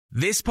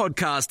This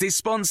podcast is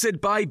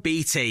sponsored by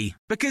BT,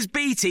 because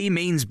BT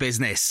means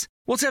business.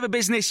 Whatever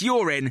business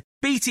you're in,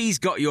 BT's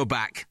got your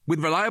back, with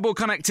reliable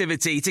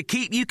connectivity to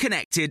keep you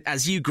connected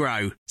as you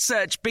grow.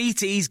 Search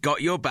BT's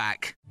got your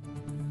back.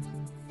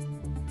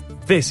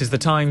 This is the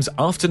Times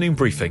afternoon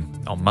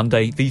briefing on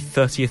Monday, the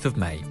 30th of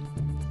May.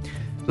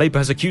 Labour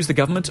has accused the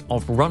government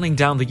of running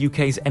down the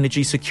UK's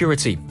energy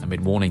security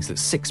amid warnings that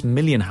 6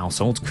 million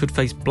households could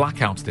face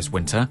blackouts this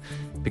winter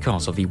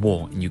because of the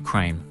war in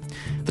Ukraine.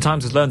 The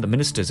Times has learned that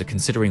ministers are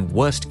considering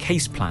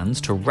worst-case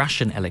plans to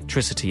ration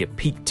electricity at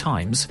peak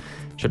times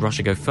should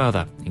Russia go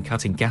further in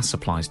cutting gas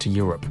supplies to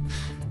Europe.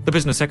 The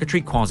Business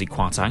Secretary, Kwasi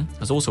Kwarteng,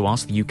 has also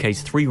asked the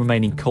UK's 3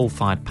 remaining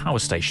coal-fired power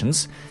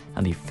stations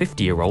and the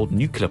 50-year-old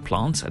nuclear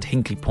plant at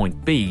Hinkley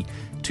Point B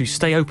to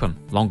stay open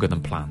longer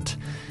than planned.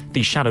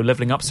 The Shadow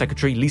Levelling Up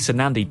Secretary, Lisa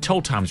Nandy,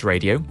 told Times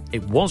Radio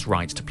it was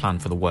right to plan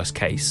for the worst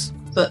case.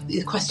 But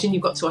the question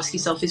you've got to ask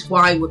yourself is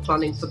why we're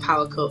planning for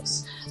power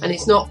cuts. And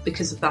it's not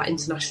because of that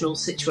international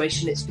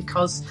situation, it's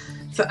because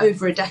for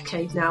over a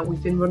decade now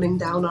we've been running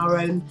down our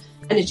own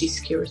energy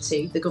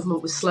security. The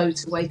government was slow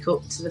to wake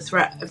up to the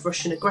threat of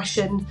Russian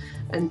aggression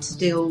and to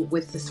deal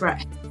with the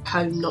threat at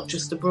home, not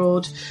just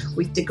abroad.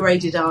 We've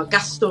degraded our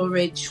gas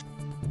storage.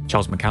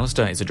 Charles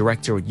McAllister is a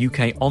director at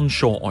UK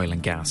Onshore Oil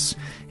and Gas.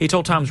 He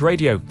told Times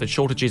Radio that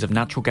shortages of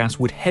natural gas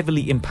would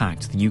heavily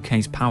impact the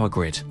UK's power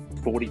grid.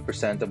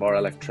 40% of our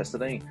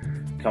electricity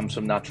comes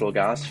from natural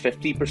gas,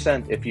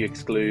 50% if you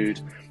exclude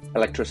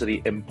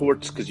electricity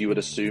imports, because you would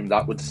assume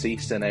that would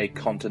cease in a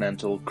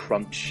continental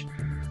crunch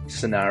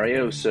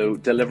scenario. So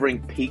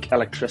delivering peak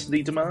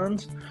electricity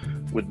demand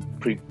would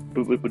be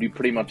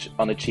pretty much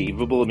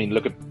unachievable. I mean,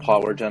 look at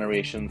power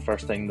generation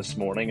first thing this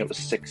morning, it was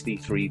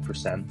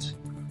 63%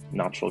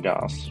 natural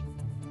gas.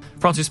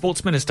 France's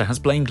sports minister has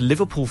blamed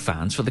Liverpool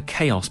fans for the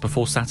chaos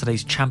before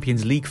Saturday's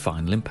Champions League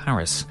final in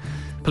Paris.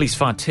 Police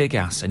fired tear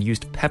gas and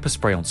used pepper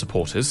spray on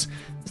supporters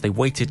as they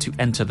waited to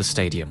enter the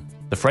stadium.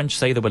 The French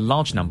say there were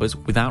large numbers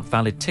without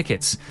valid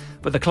tickets,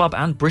 but the club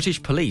and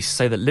British police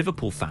say that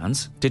Liverpool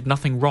fans did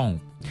nothing wrong.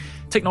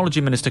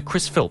 Technology Minister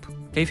Chris Philp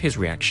gave his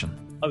reaction.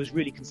 I was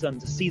really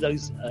concerned to see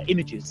those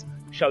images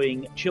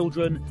showing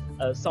children,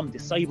 some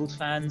disabled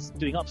fans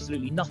doing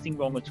absolutely nothing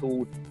wrong at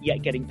all,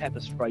 yet getting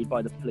pepper sprayed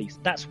by the police.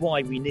 That's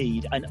why we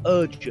need an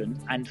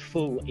urgent and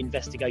full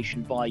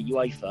investigation by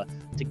UEFA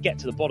to get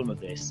to the bottom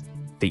of this.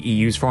 The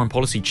EU's foreign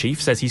policy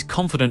chief says he's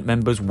confident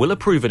members will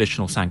approve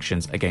additional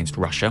sanctions against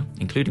Russia,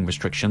 including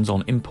restrictions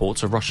on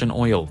imports of Russian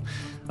oil.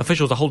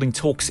 Officials are holding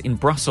talks in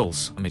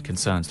Brussels amid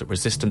concerns that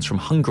resistance from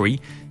Hungary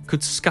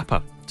could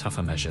scupper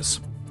tougher measures.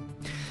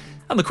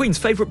 And the Queen's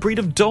favourite breed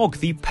of dog,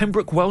 the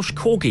Pembroke Welsh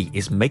Corgi,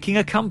 is making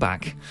a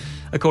comeback.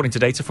 According to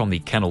data from the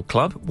Kennel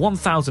Club,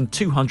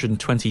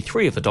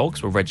 1,223 of the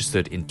dogs were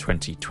registered in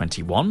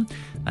 2021.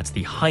 That's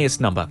the highest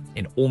number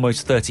in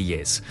almost 30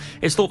 years.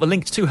 It's thought the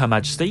link to Her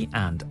Majesty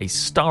and a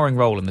starring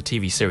role in the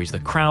TV series The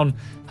Crown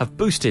have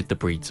boosted the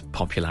breed's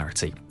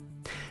popularity.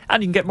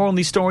 And you can get more on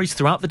these stories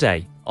throughout the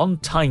day on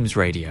Times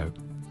Radio.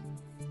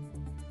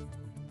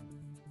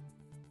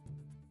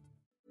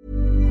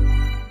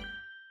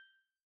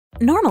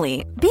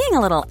 Normally, being a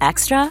little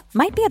extra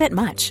might be a bit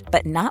much,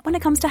 but not when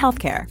it comes to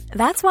healthcare.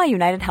 That's why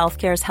United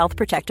Healthcare's Health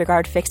Protector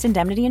Guard fixed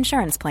indemnity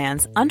insurance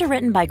plans,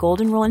 underwritten by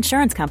Golden Rule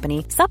Insurance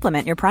Company,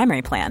 supplement your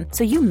primary plan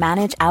so you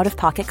manage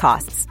out-of-pocket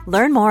costs.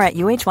 Learn more at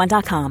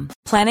UH1.com.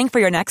 Planning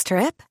for your next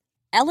trip?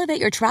 Elevate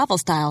your travel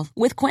style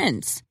with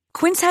Quince.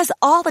 Quince has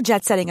all the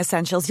jet-setting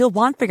essentials you'll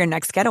want for your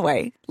next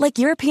getaway, like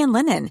European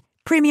linen,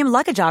 premium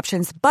luggage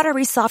options,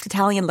 buttery soft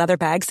Italian leather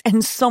bags,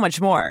 and so much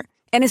more.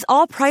 And is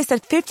all priced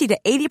at 50 to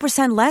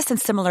 80% less than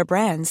similar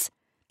brands.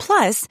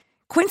 Plus,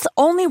 Quince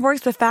only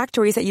works with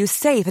factories that use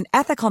safe and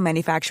ethical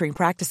manufacturing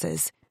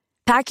practices.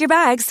 Pack your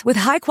bags with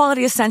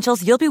high-quality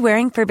essentials you'll be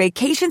wearing for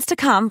vacations to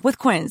come with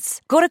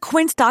Quince. Go to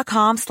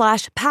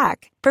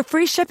quince.com/pack for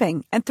free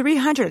shipping and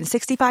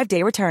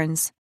 365-day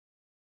returns.